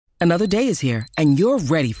Another day is here, and you're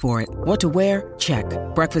ready for it. What to wear? Check.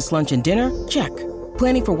 Breakfast, lunch, and dinner? Check.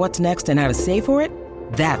 Planning for what's next and how to save for it?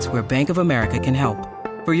 That's where Bank of America can help.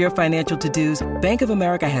 For your financial to-dos, Bank of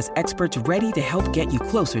America has experts ready to help get you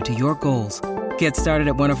closer to your goals. Get started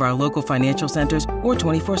at one of our local financial centers or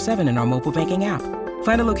 24/7 in our mobile banking app.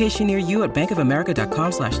 Find a location near you at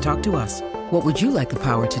bankofamerica.com/talktous. What would you like the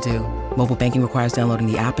power to do? Mobile banking requires downloading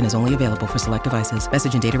the app and is only available for select devices.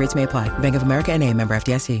 Message and data rates may apply. Bank of America N.A., member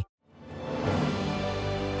FDIC.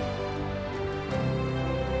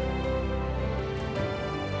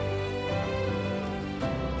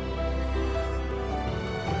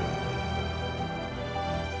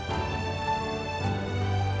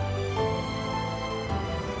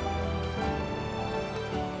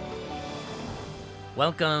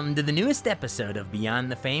 Welcome to the newest episode of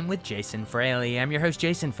Beyond the Fame with Jason Fraley. I'm your host,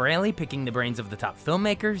 Jason Fraley, picking the brains of the top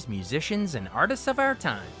filmmakers, musicians, and artists of our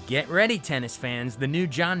time. Get ready, tennis fans. The new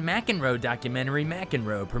John McEnroe documentary,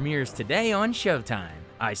 McEnroe, premieres today on Showtime.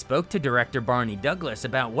 I spoke to director Barney Douglas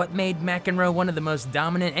about what made McEnroe one of the most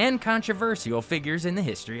dominant and controversial figures in the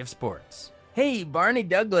history of sports. Hey, Barney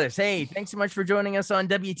Douglas. Hey, thanks so much for joining us on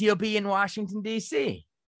WTOP in Washington, D.C.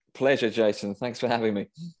 Pleasure, Jason. Thanks for having me.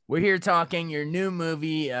 We're here talking your new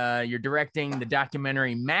movie. You're directing the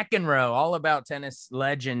documentary McEnroe, all about tennis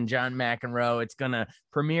legend John McEnroe. It's going to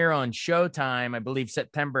premiere on Showtime, I believe,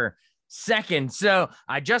 September 2nd. So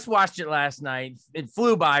I just watched it last night. It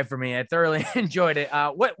flew by for me. I thoroughly enjoyed it.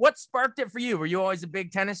 What sparked it for you? Were you always a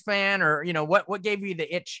big tennis fan, or what gave you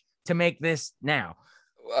the itch to make this now?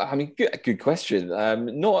 I mean, good question.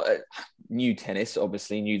 Not new tennis,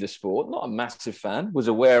 obviously knew the sport. Not a massive fan. Was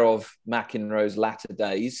aware of McEnroe's latter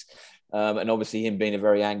days, and obviously him being a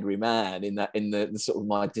very angry man in the sort of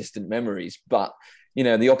my distant memories. But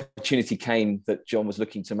the opportunity came that John was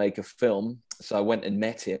looking to make a film, so I went and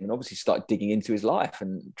met him, and obviously started digging into his life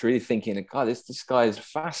and really thinking, God, this guy is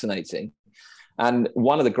fascinating. And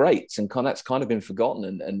one of the greats, and that's kind of been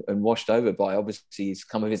forgotten and washed over by obviously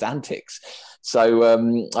some of his antics. So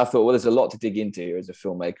I thought, well, there's a lot to dig into here as a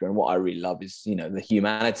filmmaker. And what I really love is, the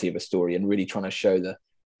humanity of a story and really trying to show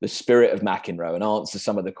the spirit of McEnroe and answer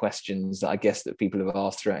some of the questions that I guess that people have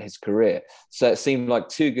asked throughout his career. So it seemed like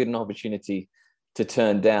too good an opportunity to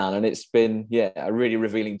turn down. And it's been, a really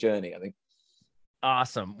revealing journey, I think.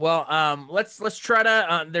 Awesome. Well, let's try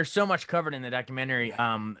to, there's so much covered in the documentary,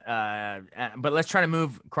 but let's try to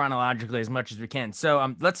move chronologically as much as we can.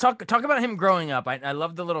 So let's talk about him growing up. I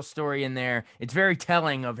love the little story in there. It's very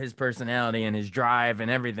telling of his personality and his drive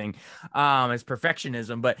and everything, his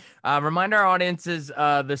perfectionism. But remind our audiences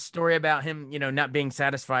the story about him, not being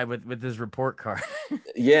satisfied with his report card.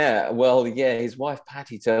 His wife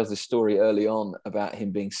Patty tells the story early on about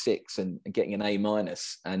him being 6 and getting an A-,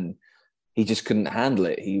 and he just couldn't handle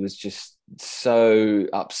it. He was just so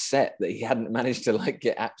upset that he hadn't managed to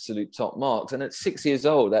get absolute top marks. And at 6 years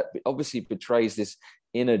old, that obviously betrays this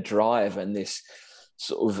inner drive and this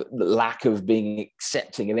sort of lack of being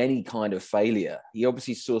accepting of any kind of failure. He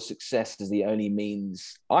obviously saw success as the only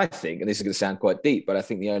means, I think, and this is going to sound quite deep, but I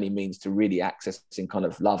think the only means to really accessing kind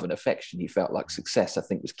of love and affection. He felt like success, I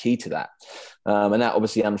think, was key to that. And that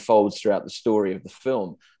obviously unfolds throughout the story of the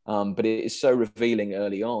film. But it is so revealing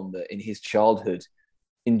early on that in his childhood,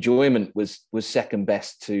 enjoyment was second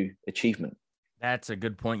best to achievement. That's a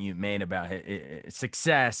good point you made about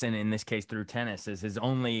success, and in this case through tennis, is his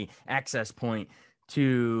only access point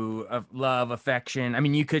to love, affection. I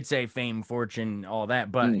mean, you could say fame, fortune, all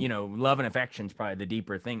that, but love and affection is probably the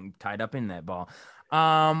deeper thing tied up in that ball.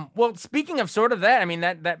 Well, speaking of sort of that, I mean,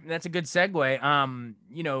 that's a good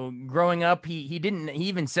segue. Growing up, he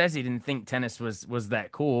even says he didn't think tennis was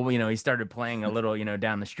that cool. He started playing a little,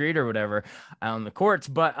 down the street or whatever on the courts,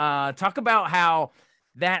 but, talk about how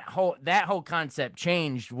that whole concept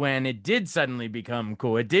changed when it did suddenly become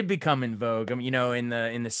cool. It did become in vogue. I mean, in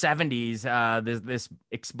the 70s, this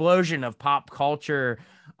explosion of pop culture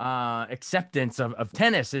acceptance of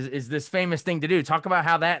tennis is this famous thing to do. Talk about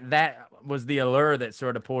how that was the allure that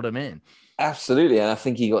sort of pulled him in. Absolutely. And I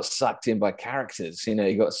think he got sucked in by characters. He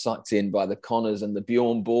got sucked in by the Connors and the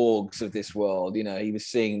Bjorn Borgs of this world. He was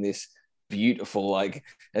seeing this beautiful,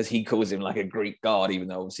 as he calls him, like a Greek god, even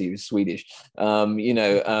though obviously he was Swedish,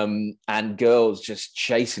 and girls just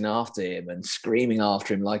chasing after him and screaming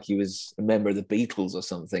after him like he was a member of the Beatles or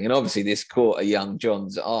something. And obviously this caught a young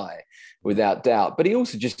John's eye, without doubt. But he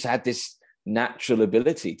also just had this natural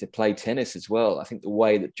ability to play tennis as well. I think the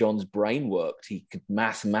way that John's brain worked, he could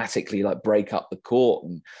mathematically break up the court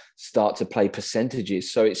and start to play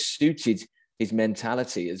percentages. So it suited his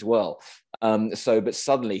mentality as well. But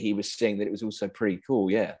suddenly he was seeing that it was also pretty cool.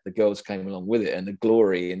 Yeah, the girls came along with it, and the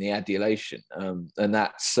glory and the adulation, and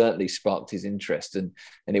that certainly sparked his interest, and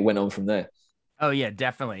it went on from there. Oh yeah,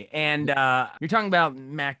 definitely. And you're talking about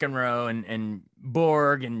McEnroe and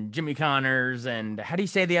Borg and Jimmy Connors, and how do you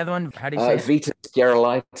say the other one? How do you say Vitas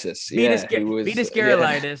Gerulaitis? Vitas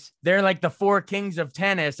Gerulaitis. They're like the four kings of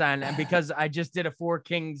tennis, and because I just did a Four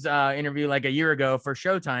Kings interview like a year ago for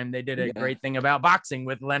Showtime, they did a great thing about boxing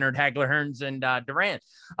with Leonard Hagler Hearns and Durant.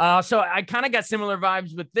 So I kind of got similar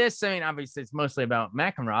vibes with this. I mean, obviously it's mostly about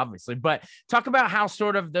McEnroe, obviously, but talk about how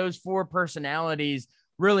sort of those four personalities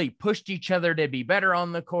really pushed each other to be better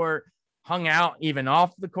on the court, hung out even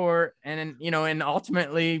off the court. And, and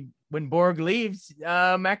ultimately when Borg leaves,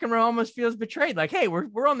 McEnroe almost feels betrayed. Like, hey,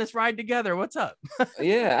 we're on this ride together. What's up?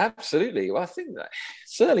 Yeah, absolutely. Well, I think that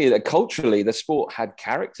certainly that culturally the sport had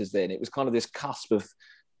characters then. It was kind of this cusp of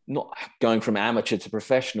not going from amateur to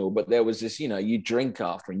professional, but there was this, you drink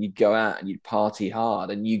after and you'd go out and you'd party hard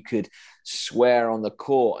and you could swear on the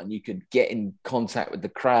court and you could get in contact with the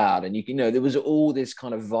crowd. And there was all this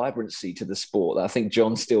kind of vibrancy to the sport that I think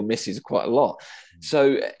John still misses quite a lot.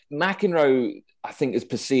 So McEnroe, I think, is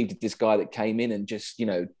perceived as this guy that came in and just,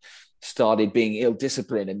 started being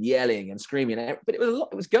ill-disciplined and yelling and screaming, but it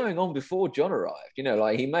was going on before John arrived.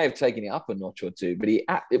 Like he may have taken it up a notch or two, but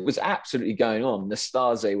it was absolutely going on.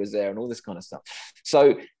 Nastase was there and all this kind of stuff.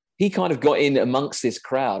 So he kind of got in amongst this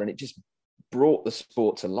crowd, and it just brought the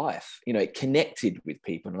sport to life. It connected with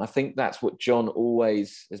people, and I think that's what John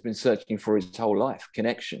always has been searching for his whole life: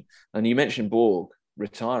 connection. And you mentioned Borg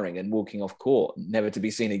retiring and walking off court, never to be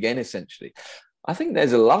seen again, essentially. I think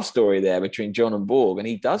there's a love story there between John and Borg, and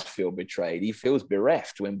he does feel betrayed. He feels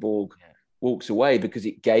bereft when Borg walks away because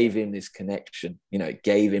it gave him this connection. It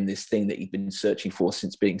gave him this thing that he'd been searching for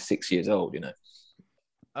since being 6 years old.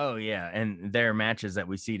 Oh yeah, and their matches that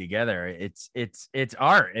we see together, it's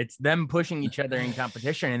art. It's them pushing each other in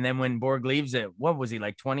competition. And then when Borg leaves it, what was he,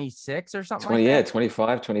 like 26 or something? 20, like that?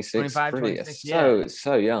 25, 26. 25, 26,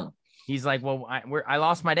 so young. He's like, well, I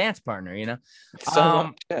lost my dance partner,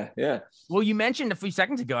 So much. Yeah. Well, you mentioned a few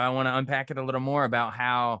seconds ago, I want to unpack it a little more about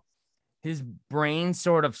how his brain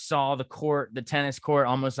sort of saw the tennis court,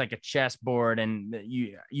 almost like a chessboard. And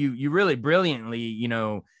you really brilliantly,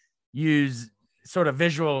 use sort of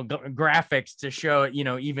visual graphics to show,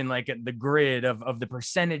 even like the grid of the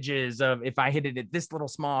percentages of, if I hit it at this little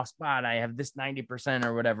small spot, I have this 90%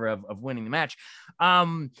 or whatever of winning the match.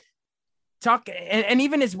 And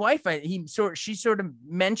even his wife, she sort of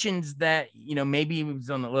mentions that, maybe he was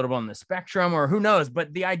a little bit on the spectrum, or who knows,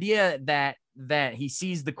 but the idea that he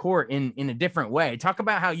sees the court in a different way. Talk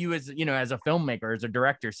about how you, as a filmmaker, as a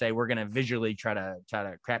director, say, we're going to visually try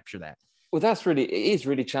to capture that. Well, it is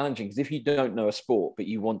really challenging, because if you don't know a sport, but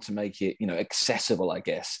you want to make it, accessible, I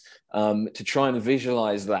guess, to try and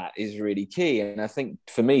visualize that is really key. And I think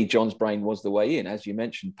for me, John's brain was the way in. As you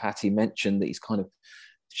mentioned, Patty mentioned that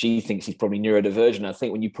she thinks he's probably neurodivergent. I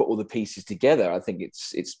think when you put all the pieces together, I think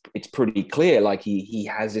it's pretty clear. Like he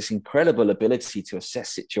has this incredible ability to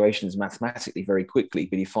assess situations mathematically very quickly,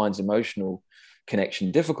 but he finds emotional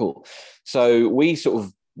connection difficult. So we sort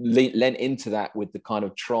of lent into that with the kind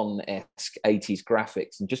of Tron-esque 80s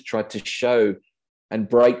graphics, and just tried to show and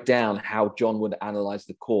break down how John would analyze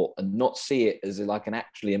the court and not see it as like an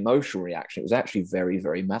actually emotional reaction. It was actually very,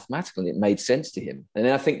 very mathematical, and it made sense to him. And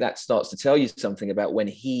then I think that starts to tell you something about when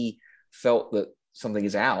he felt that something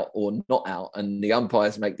is out or not out, and the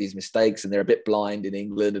umpires make these mistakes and they're a bit blind in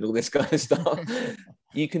England and all this kind of stuff.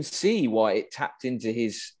 You can see why it tapped into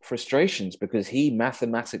his frustrations, because he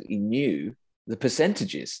mathematically knew the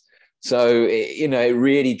percentages. So, it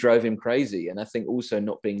really drove him crazy. And I think also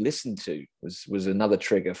not being listened to was another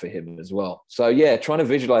trigger for him as well. So, yeah, trying to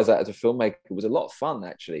visualize that as a filmmaker was a lot of fun,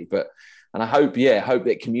 actually. And I hope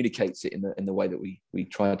it communicates it in the way that we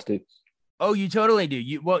try to do. Oh, you totally do.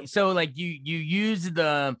 You use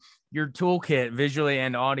your toolkit visually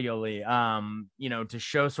and audioly, to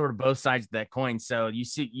show sort of both sides of that coin. So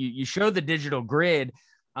you show the digital grid,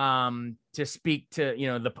 to speak to,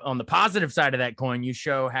 on the positive side of that coin. You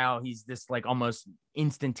show how he's this like almost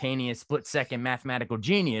instantaneous split-second mathematical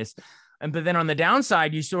genius. But then on the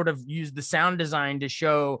downside, you sort of use the sound design to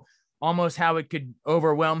show almost how it could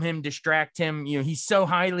overwhelm him, distract him. He's so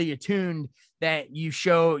highly attuned that you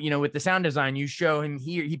show, with the sound design, you show him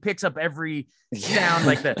here, he picks up every sound,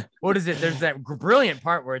 like what is it? There's that brilliant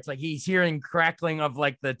part where it's like he's hearing crackling of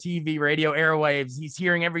like the TV radio airwaves. He's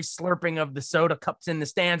hearing every slurping of the soda cups in the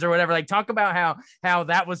stands or whatever. Like, talk about how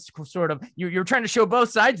that was sort of, you're trying to show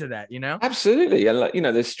both sides of that, Absolutely. And like,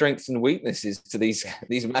 there's strengths and weaknesses to these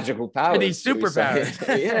magical powers, these superpowers.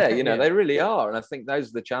 Yeah, they really are. And I think those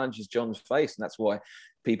are the challenges John's faced. And that's why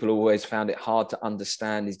people always found it hard to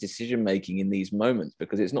understand his decision making in these moments,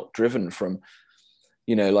 because it's not driven from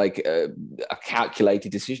like a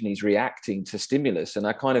calculated decision. He's reacting to stimulus. And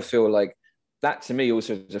I kind of feel like that, to me,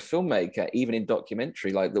 also as a filmmaker, even in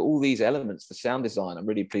documentary, like all these elements, the sound design, I'm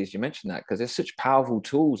really pleased you mentioned that, because there's such powerful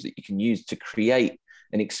tools that you can use to create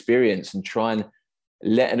an experience and try and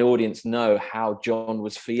let an audience know how John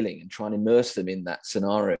was feeling and try and immerse them in that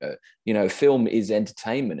scenario. Film is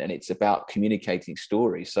entertainment and it's about communicating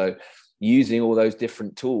stories. So using all those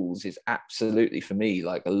different tools is absolutely, for me,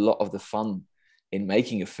 like a lot of the fun in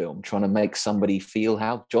making a film, trying to make somebody feel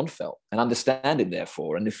how John felt and understand him,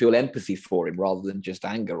 therefore, and to feel empathy for him rather than just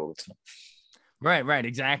anger all the time. Right,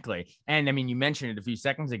 exactly. And I mean, you mentioned it a few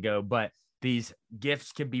seconds ago, but these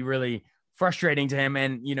gifts can be really frustrating to him.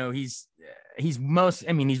 And, he's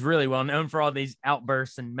really well known for all these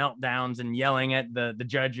outbursts and meltdowns and yelling at the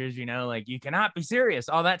judges, like, you cannot be serious,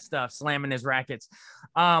 all that stuff, slamming his rackets.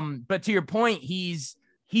 But to your point, he's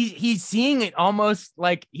seeing it almost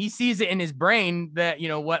like he sees it in his brain that,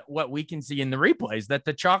 what we can see in the replays, that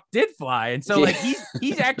the chalk did fly. And so like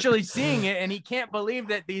he's actually seeing it, and he can't believe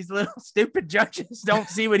that these little stupid judges don't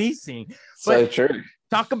see what he's seeing. So true.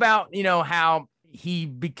 Talk about, how he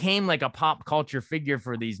became like a pop culture figure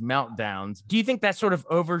for these meltdowns. Do you think that sort of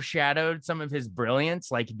overshadowed some of his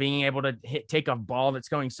brilliance, like being able to take a ball that's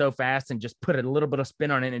going so fast and just put a little bit of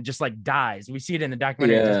spin on it and just like dies? We see it in the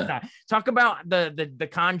documentary. Yeah. Talk about the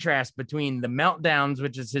contrast between the meltdowns,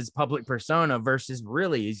 which is his public persona, versus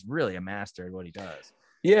he's really a master at what he does.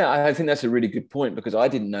 Yeah, I think that's a really good point, because I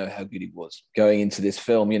didn't know how good he was going into this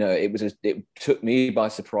film. It took me by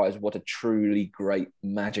surprise what a truly great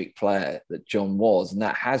magic player that John was, and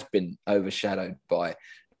that has been overshadowed by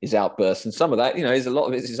his outbursts. And some of that, is a lot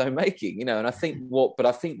of it is his own making. And I think what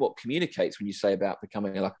communicates when you say about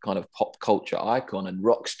becoming like a kind of pop culture icon and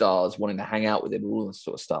rock stars wanting to hang out with him, all this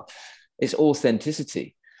sort of stuff, it's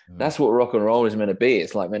authenticity. That's what rock and roll is meant to be.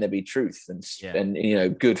 It's like meant to be truth and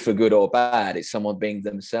good for good or bad. It's someone being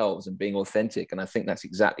themselves and being authentic. And I think that's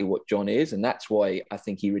exactly what John is. And that's why I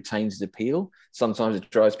think he retains his appeal. Sometimes it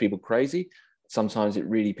drives people crazy. Sometimes it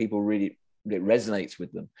resonates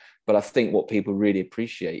with them. But I think what people really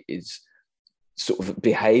appreciate is sort of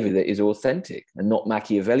behavior that is authentic and not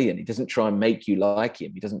Machiavellian. He doesn't try and make you like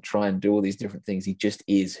him. He doesn't try and do all these different things. He just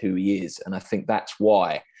is who he is. And I think that's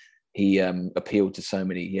why he appealed to so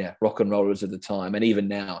many rock and rollers of the time, and even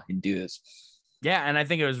now endures. Yeah, and I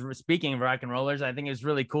think it was, speaking of rock and rollers, I think it was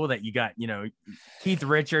really cool that you got Keith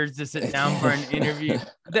Richards to sit down for an interview.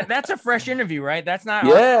 That's a fresh interview, right? That's not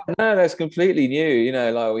no, that's completely new.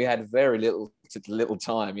 Like we had very little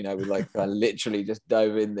time. We literally just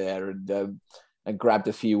dove in there and grabbed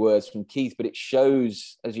a few words from Keith. But it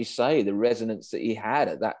shows, as you say, the resonance that he had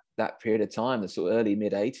at that period of time, the sort of early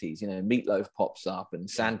mid-80s. Meatloaf pops up and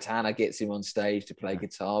Santana gets him on stage to play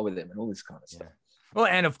guitar with him and all this kind of stuff. Well,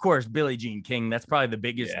 and of course, Billie Jean King, that's probably the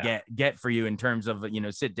biggest get for you in terms of,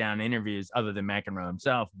 sit down interviews, other than McEnroe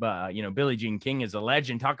himself. But, Billie Jean King is a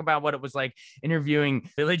legend. Talk about what it was like interviewing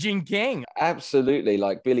Billie Jean King. Absolutely.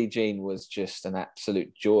 Like, Billie Jean was just an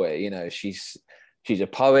absolute joy. She's a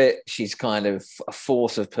poet. She's kind of a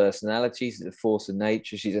force of personality. She's a force of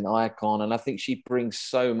nature. She's an icon. And I think she brings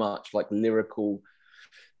so much like lyrical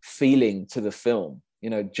feeling to the film.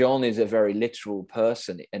 John is a very literal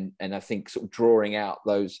person. And I think sort of drawing out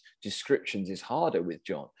those descriptions is harder with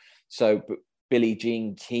John. So Billie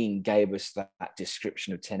Jean King gave us that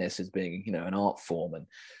description of tennis as being, an art form, and,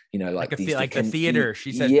 the theater.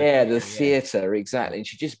 She said, the theater, exactly. And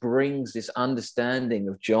she just brings this understanding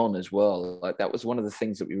of John as well. Like, that was one of the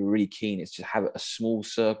things that we were really keen, is to have a small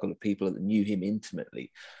circle of people that knew him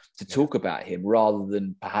intimately to talk about him, rather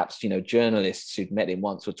than perhaps, journalists who'd met him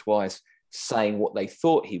once or twice saying what they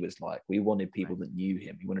thought he was like. We wanted people that knew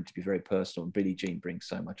him. We wanted to be very personal, and Billie Jean brings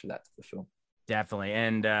so much of that to the film. Definitely.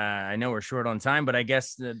 And I know we're short on time, but I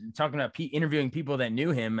guess talking about interviewing people that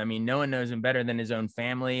knew him, I mean, no one knows him better than his own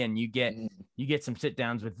family, and you get some sit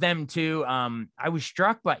downs with them too. I was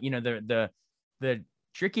struck by, the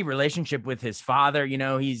tricky relationship with his father.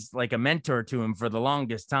 He's like a mentor to him for the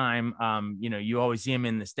longest time. You always see him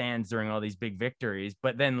in the stands during all these big victories,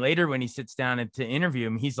 but then later when he sits down to interview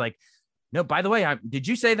him, he's like, No, by the way, did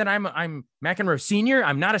you say that I'm McEnroe senior?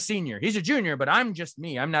 I'm not a senior. He's a junior, but I'm just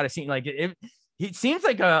me. I'm not a senior. Like it seems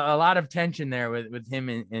like a lot of tension there with him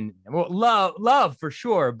and well, love for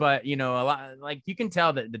sure. But, you know, a lot, like you can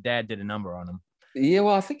tell that the dad did a number on him. Yeah,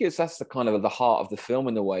 well, I think that's the kind of the heart of the film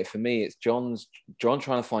in a way. For me, it's John trying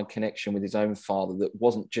to find connection with his own father that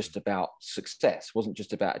wasn't just about success, wasn't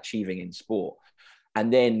just about achieving in sport,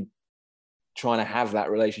 and then trying to have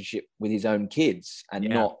that relationship with his own kids and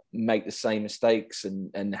not make the same mistakes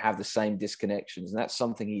and have the same disconnections. And that's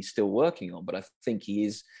something he's still working on, but I think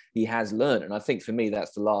he has learned. And I think for me,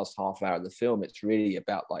 that's the last half hour of the film. It's really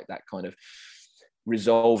about like that kind of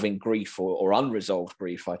resolving grief or unresolved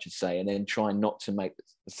grief, I should say, and then trying not to make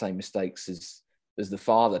the same mistakes as the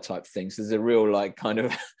father type things. There's a real like kind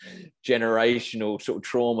of generational sort of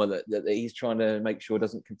trauma that he's trying to make sure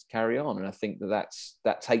doesn't carry on. And I think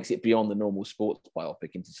that takes it beyond the normal sports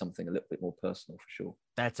biopic into something a little bit more personal for sure.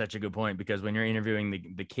 That's such a good point, because when you're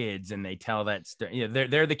interviewing the kids and they tell that story, you know,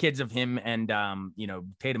 they're the kids of him and you know,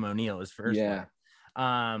 Tatum O'Neal is first. Yeah.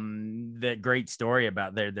 That great story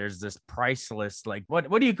about there's this priceless, like what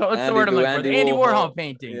do you call it? Andy Warhol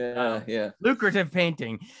painting, lucrative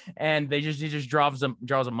painting, and he just draws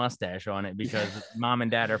a mustache on it because mom and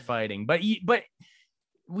dad are fighting. But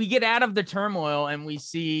we get out of the turmoil and we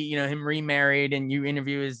see, you know, him remarried, and you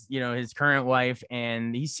interview his current wife,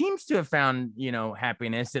 and he seems to have found, you know,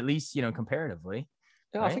 happiness, at least, you know, comparatively.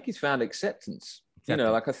 Yeah, right? I think he's found acceptance. You Acceptance.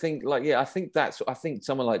 know, like I think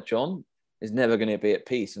someone like John is never going to be at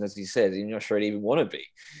peace. And as he says, he's not sure he'd even want to be.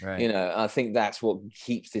 Right. You know, I think that's what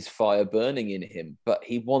keeps this fire burning in him. But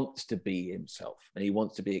he wants to be himself, and he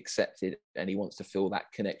wants to be accepted, and he wants to feel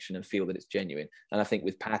that connection and feel that it's genuine. And I think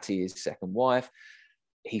with Patty, his second wife,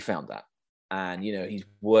 he found that. And, you know, he's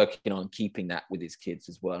working on keeping that with his kids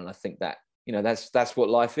as well. And I think that, you know, that's what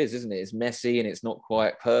life is, isn't it? It's messy and it's not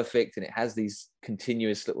quite perfect, and it has these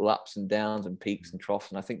continuous little ups and downs and peaks and troughs.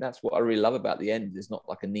 And I think that's what I really love about the end. It's not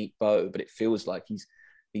like a neat bow, but it feels like he's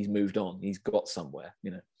moved on. He's got somewhere, you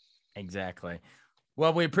know. Exactly.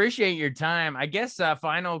 Well, we appreciate your time. I guess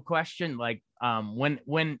final question, like when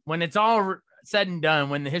it's all said and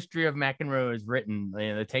done, when the history of McEnroe is written,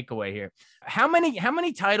 you know, the takeaway here, how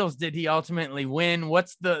many titles did he ultimately win?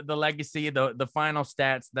 What's the legacy, the final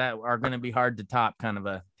stats that are going to be hard to top, kind of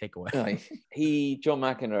a takeaway? John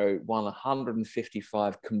McEnroe won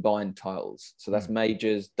 155 combined titles. So that's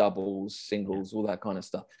majors, doubles, singles, all that kind of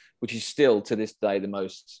stuff, which is still to this day the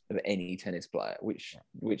most of any tennis player,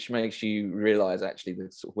 which makes you realize actually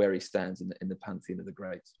that's where he stands in the pantheon of the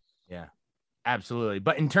greats. Yeah. Absolutely.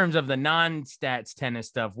 But in terms of the non-stats tennis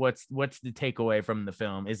stuff, what's the takeaway from the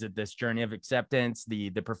film? Is it this journey of acceptance,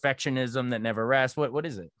 the perfectionism that never rests? What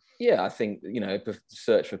is it? Yeah, I think, you know, the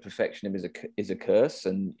search for perfectionism is a curse,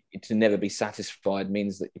 and to never be satisfied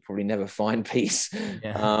means that you probably never find peace.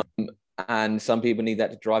 Yeah. And some people need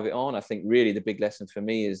that to drive it on. I think really the big lesson for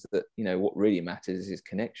me is that, you know, what really matters is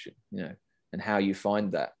connection, you know, and how you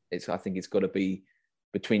find that. I think it's got to be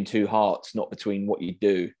between two hearts, not between what you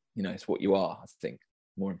do. You know, it's what you are, I think,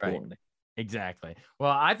 more importantly. Right. Exactly.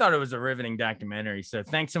 Well, I thought it was a riveting documentary. So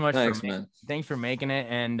thanks so much. Thanks for making it,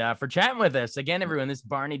 and for chatting with us. Again, everyone, this is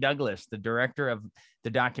Barney Douglas, the director of the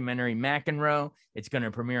documentary McEnroe. It's going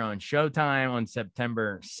to premiere on Showtime on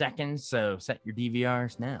September 2nd. So set your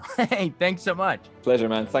DVRs now. Hey, thanks so much. Pleasure,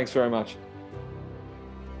 man. Thanks very much.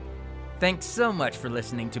 Thanks so much for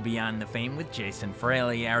listening to Beyond the Fame with Jason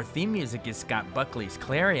Fraley. Our theme music is Scott Buckley's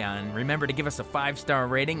Clarion. Remember to give us a 5-star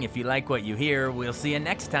rating if you like what you hear. We'll see you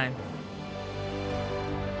next time.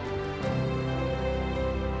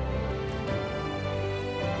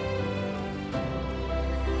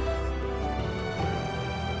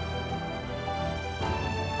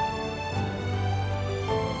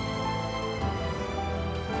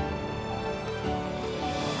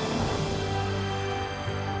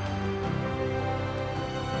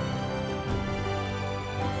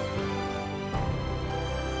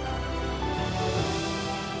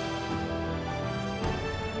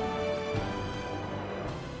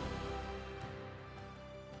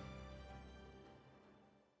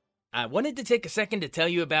 I wanted to take a second to tell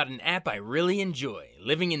you about an app I really enjoy.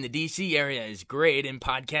 Living in the DC area is great, and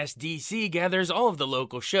Podcast DC gathers all of the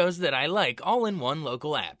local shows that I like all in one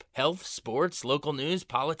local app. Health, sports, local news,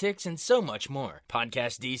 politics, and so much more.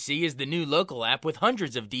 Podcast DC is the new local app with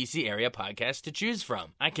hundreds of DC area podcasts to choose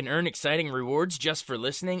from. I can earn exciting rewards just for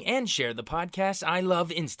listening and share the podcasts I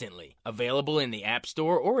love instantly. Available in the App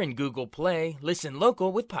Store or in Google Play, listen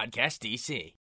local with Podcast DC.